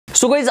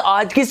So guys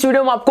आज की इस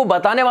वीडियो में आपको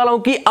बताने वाला हूं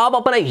कि आप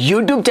अपना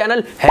YouTube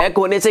चैनल हैक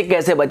होने से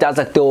कैसे बचा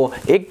सकते हो।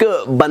 एक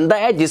बंदा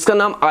है जिसका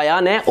नाम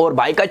आयान है और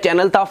भाई का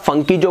चैनल था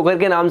फंकी जोकर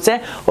के नाम से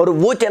और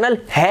वो चैनल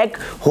हैक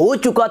हो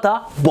चुका था।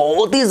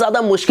 बहुत ही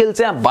ज्यादा मुश्किल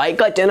से भाई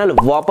का चैनल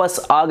वापस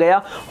आ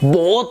गया,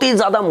 बहुत ही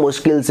ज्यादा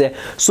मुश्किल से।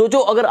 सोचो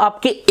अगर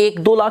आपके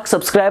 1-2 लाख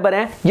सब्सक्राइबर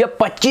हैं या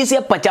 25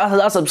 या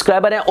 50,000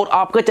 सब्सक्राइबर हैं और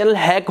आपका चैनल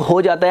हैक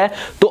हो जाता है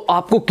तो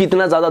आपको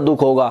कितना ज्यादा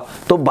दुख होगा।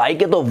 तो भाई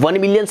के तो 1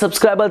 मिलियन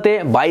सब्सक्राइबर थे,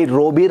 भाई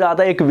रो भी रहा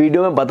था, एक वीडियो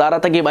में बता रहा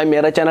था कि भाई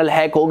मेरा चैनल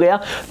हैक हो गया।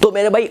 तो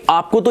मेरे भाई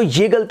आपको तो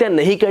ये गलतियां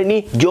नहीं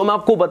करनी जो मैं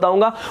आपको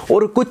बताऊंगा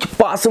और कुछ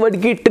पासवर्ड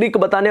की ट्रिक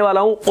बताने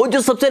वाला हूं और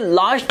जो सबसे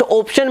लास्ट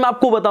ऑप्शन मैं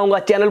आपको बताऊंगा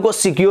चैनल को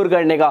सिक्योर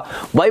करने का,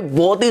 भाई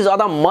बहुत ही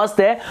ज्यादा मस्त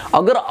है।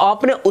 अगर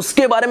आपने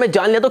उसके बारे में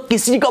जान लिया तो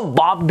किसी का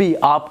बाप भी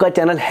आपका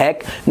चैनल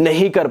हैक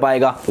नहीं कर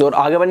पाएगा। और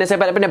आगे बढ़ने से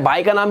पहले अपने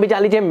भाई का नाम भी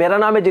जान लीजिए। मेरा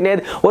नाम है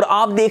जुनैद और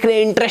आप देख रहे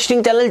हैं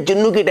इंटरेस्टिंग चैनल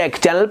जुन्नुकिटech।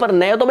 चैनल पर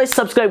नए हो तो भाई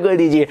सब्सक्राइब कर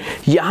दीजिए,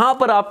 यहां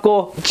पर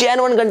आपको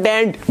जेन्युइन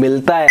कंटेंट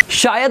मिलता है।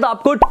 शायद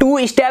आपको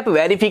 2 स्टेप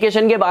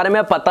वेरिफिकेशन के बारे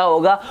में पता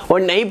होगा और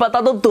नहीं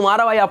पता तो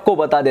तुम्हारा भाई आपको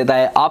बता देता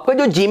है। आपका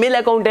जो जीमेल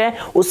अकाउंट है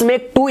उसमें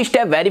एक 2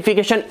 स्टेप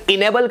वेरिफिकेशन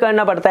इनेबल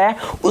करना पड़ता है।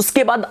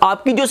 उसके बाद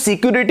आपकी जो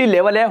सिक्योरिटी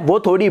लेवल है वो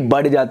थोड़ी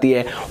बढ़ जाती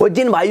है। और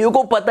जिन भाइयों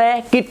को पता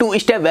है कि 2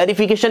 स्टेप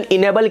वेरिफिकेशन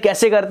इनेबल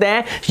कैसे करते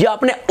हैं या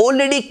आपने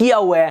ऑलरेडी किया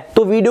हुआ है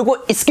तो वीडियो को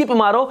स्किप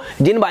मारो।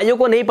 जिन भाइयों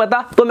को नहीं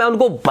पता तो मैं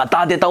उनको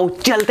बता देता हूं।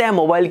 चलते हैं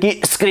मोबाइल की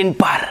स्क्रीन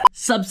पर।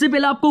 सबसे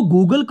पहले आपको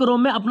गूगल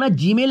क्रोम में अपना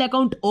जीमेल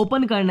अकाउंट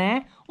ओपन करना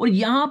है और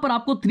यहां पर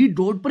आपको 3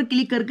 डॉट पर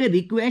क्लिक करके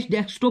रिक्वेस्ट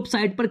डेस्कटॉप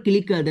साइट पर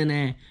क्लिक कर देना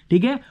है,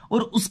 ठीक है।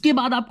 और उसके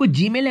बाद आपको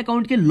जीमेल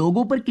अकाउंट के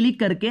लोगो पर क्लिक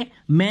करके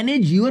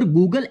मैनेज योर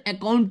गूगल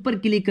अकाउंट पर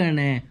क्लिक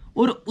करना है।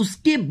 और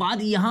उसके बाद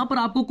यहां पर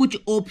आपको कुछ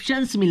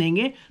ऑप्शंस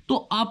मिलेंगे तो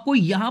आपको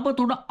यहां पर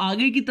थोड़ा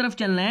आगे की तरफ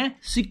चलना है,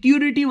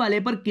 सिक्योरिटी वाले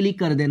पर क्लिक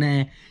कर देना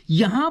है।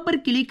 यहां पर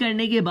क्लिक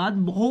करने के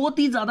बाद बहुत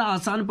ही ज्यादा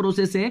आसान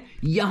प्रोसेस है।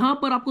 यहां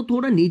पर आपको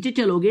थोड़ा नीचे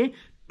चलोगे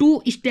 2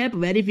 स्टेप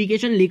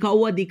वेरिफिकेशन लिखा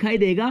हुआ दिखाई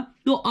देगा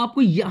तो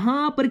आपको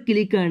यहां पर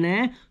क्लिक करना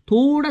है।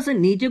 थोड़ा सा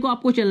नीचे को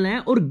आपको चलना है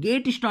और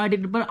गेट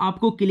स्टार्टेड पर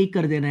आपको क्लिक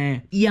कर देना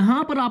है।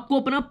 यहां पर आपको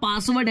अपना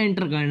पासवर्ड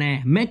एंटर करना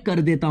है। मैं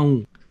कर देता हूं,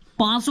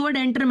 पासवर्ड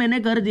एंटर मैंने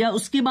कर दिया।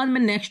 उसके बाद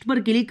मैं नेक्स्ट पर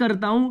क्लिक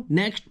करता हूं।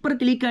 नेक्स्ट पर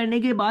क्लिक करने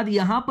के बाद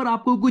यहां पर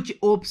आपको कुछ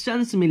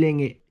ऑप्शंस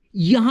मिलेंगे।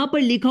 यहां पर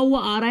लिखा हुआ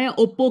आ रहा है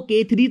ओप्पो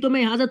K3, तो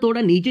मैं यहां से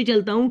थोड़ा नीचे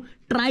चलता हूं,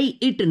 ट्राई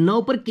इट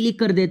नाउ पर क्लिक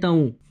कर देता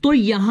हूं। तो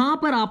यहां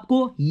पर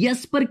आपको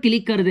यस पर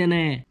क्लिक कर देना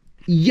है।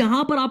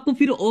 यहां पर आपको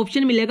फिर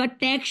ऑप्शन मिलेगा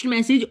टेक्स्ट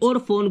मैसेज और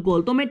फोन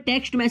कॉल, तो मैं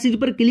टेक्स्ट मैसेज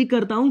पर क्लिक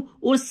करता हूं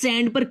और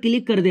सेंड पर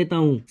क्लिक कर देता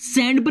हूं।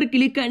 सेंड पर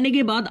क्लिक करने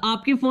के बाद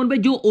आपके फोन पे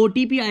जो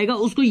ओटीपी आएगा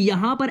उसको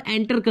यहां पर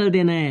एंटर कर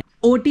देना है।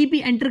 ओटीपी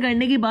एंटर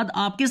करने के बाद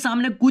आपके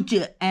सामने कुछ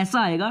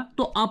ऐसा आएगा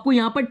तो आपको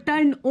यहां पर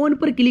टर्न ऑन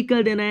पर क्लिक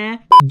कर देना है।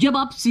 जब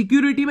आप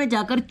सिक्योरिटी में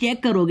जाकर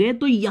चेक करोगे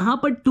तो यहां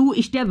पर 2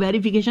 स्टेप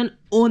वेरिफिकेशन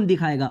ऑन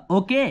दिखाएगा।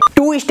 ओके,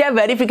 2 स्टेप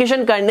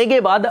वेरिफिकेशन करने के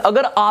बाद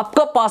अगर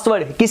आपका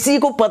पासवर्ड किसी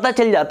को पता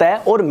चल जाता है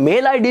और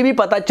मेल आईडी भी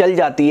पता चल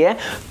जाती है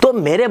तो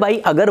मेरे भाई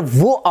अगर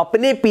वो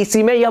अपने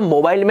पीसी में या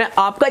मोबाइल में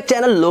आपका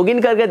चैनल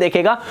लॉगिन करके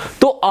देखेगा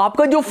तो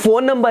आपका जो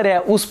फोन नंबर है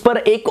उस पर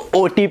एक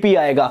ओटीपी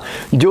आएगा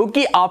जो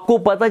कि आपको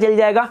पता चल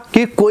जाएगा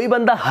कि कोई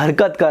बंदा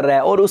हरकत कर रहा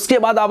है और उसके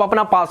बाद आप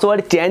अपना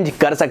पासवर्ड चेंज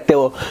कर सकते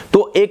हो।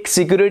 तो एक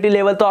सिक्योरिटी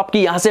लेवल तो आपकी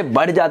यहां से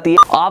बढ़ जाती है।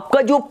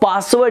 आपका जो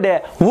पासवर्ड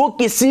है वो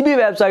किसी भी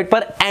वेबसाइट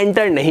पर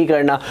एंटर नहीं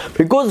करना,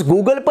 बिकॉज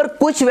गूगल पर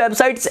कुछ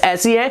वेबसाइट्स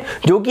ऐसी हैं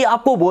जो कि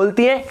आपको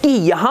बोलती हैं कि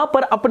यहां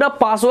पर अपना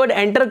पासवर्ड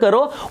एंटर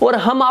करो और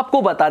हम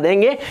आपको बता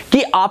देंगे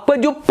कि आपका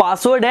जो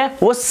पासवर्ड है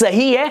वो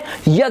सही है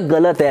या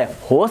गलत है।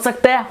 हो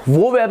सकता है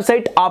वो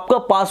वेबसाइट आपका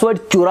पासवर्ड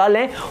चुरा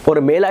ले और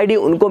मेल आईडी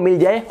उनको मिल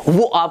जाए,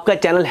 वो आपका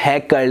चैनल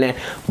हैक कर लें।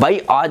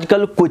 भाई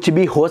आजकल कुछ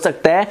भी हो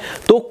सकता है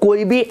तो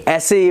कोई भी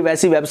ऐसे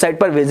वैसी वेबसाइट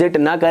पर विजिट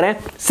ना करें।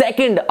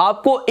 सेकंड,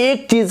 आपको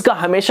एक चीज का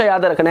हमेशा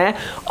याद रखना है,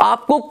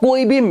 आपको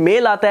कोई भी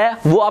मेल आता है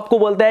वो आपको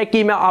बोलता है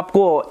कि मैं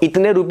आपको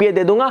इतने रुपए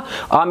दे दूंगा,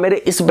 आप मेरे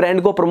इस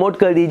ब्रांड को प्रमोट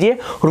कर दीजिए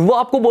और वो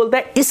आपको बोलता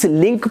है इस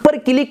लिंक पर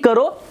क्लिक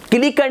करो।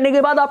 क्लिक करने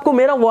के बाद आपको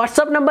मेरा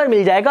व्हाट्सएप नंबर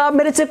मिल जाएगा, आप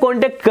मेरे से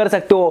कांटेक्ट कर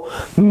सकते हो।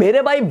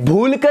 मेरे भाई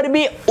भूल कर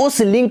भी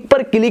उस लिंक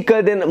पर क्लिक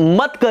कर देना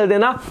मत कर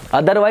देना,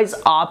 अदरवाइज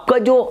आपका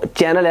जो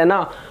चैनल है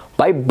ना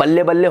भाई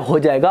बल्ले बल्ले हो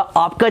जाएगा,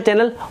 आपका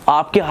चैनल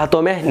आपके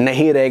हाथों में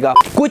नहीं रहेगा।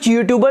 कुछ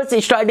यूट्यूबर्स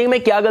स्टार्टिंग में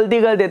क्या गलती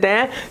कर देते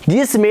हैं,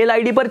 जिस मेल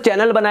आईडी पर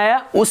चैनल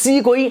बनाया उसी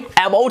को ही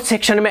अबाउट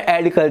सेक्शन में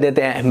ऐड कर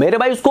देते हैं। मेरे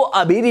भाई उसको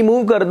अभी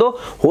रिमूव कर दो,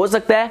 हो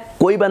सकता है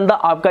कोई बंदा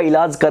आपका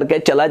इलाज करके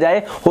चला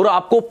जाए और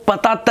आपको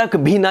पता तक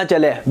भी ना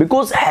चले।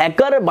 बिकॉज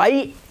हैकर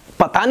भाई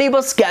पता नहीं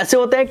बस कैसे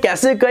होते हैं,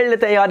 कैसे कर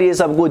लेते हैं यार ये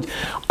सब कुछ।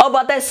 अब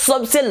आता है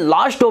सबसे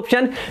लास्ट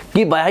ऑप्शन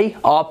कि भाई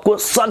आपको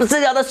सबसे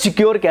ज्यादा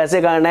सिक्योर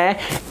कैसे करना है।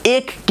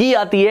 एक की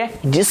आती है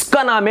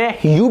जिसका नाम है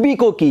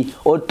यूबिको की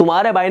और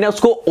तुम्हारे भाई ने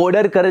उसको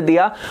ऑर्डर कर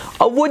दिया।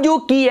 अब वो जो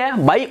की है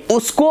भाई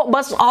उसको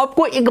बस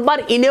आपको एक बार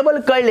इनेबल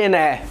कर लेना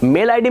है,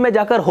 मेल आईडी में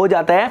जाकर हो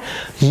जाता है।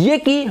 ये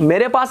की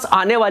मेरे पास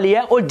आने वाली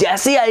है और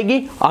जैसे ही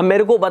आएगी आप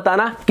मेरे को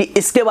बताना कि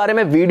इसके बारे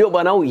में वीडियो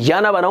बनाऊं या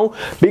ना बनाऊं,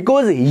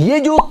 बिकॉज ये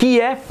जो की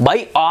है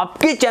भाई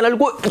आपके चैनल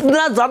को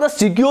इतना ज्यादा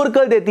सिक्योर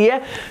कर देती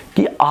है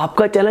कि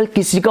आपका चैनल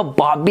किसी का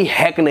बाप भी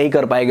हैक नहीं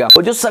कर पाएगा।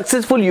 और जो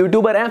सक्सेसफुल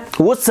यूट्यूबर हैं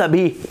वो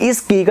सभी इस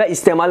की का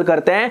इस्तेमाल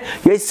करते हैं,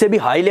 या इससे भी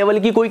हाई लेवल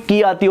की कोई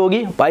की आती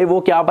होगी भाई, वो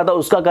क्या पता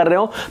उसका कर रहे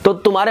हो। तो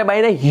तुम्हारे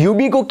भाई ने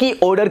यूबी को की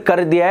ऑर्डर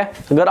कर दिया है।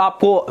 अगर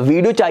आपको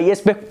वीडियो चाहिए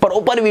इस पे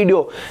प्रॉपर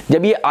वीडियो,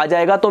 जब ये आ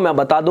जाएगा तो मैं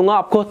बता दूंगा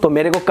आपको, तो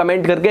मेरे को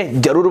कमेंट करके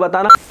जरूर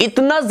बताना।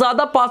 इतना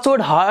ज्यादा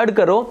पासवर्ड हार्ड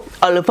करो,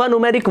 अल्फा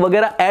न्यूमेरिक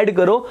वगैरह ऐड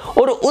करो,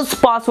 और उस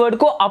पासवर्ड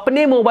को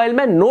अपने मोबाइल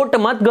में नोट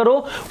मत करो।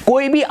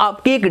 कोई भी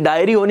आपकी एक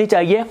डायरी होनी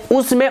चाहिए,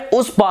 उसमें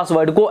उस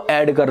पासवर्ड को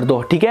ऐड कर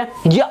दो, ठीक है।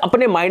 ये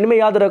अपने माइंड में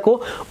याद रखो,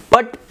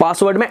 बट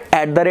पासवर्ड में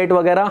 @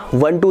 वगैरह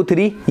 1 2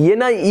 3 ये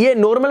ना, ये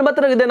नॉर्मल मत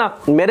रख देना।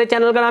 मेरे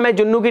चैनल का नाम है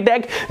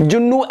जुन्नूकीटेक,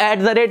 जुन्नू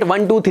 @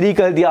 1 2 3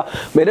 कर दिया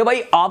मेरे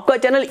भाई, आपका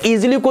चैनल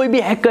इजीली कोई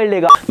भी हैक कर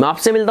लेगा। मैं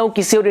आपसे मिलता हूं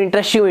किसी और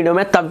इंटरेस्टिंग वीडियो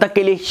में, तब तक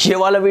के लिए ये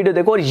वाला वीडियो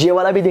देखो और ये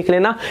वाला भी देख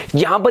लेना।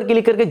 यहां पर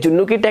क्लिक करके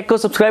जुन्नूकीटेक को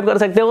सब्सक्राइब कर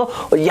सकते हो,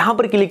 और यहां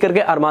पर क्लिक करके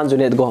अरमान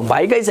जुनैद को,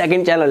 भाई का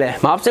सेकंड चैनल है।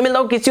 मैं आपसे मिलता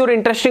हूं किसी और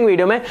इंटरेस्टिंग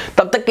वीडियो में,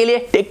 तब तक के लिए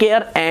टेक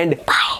केयर एंड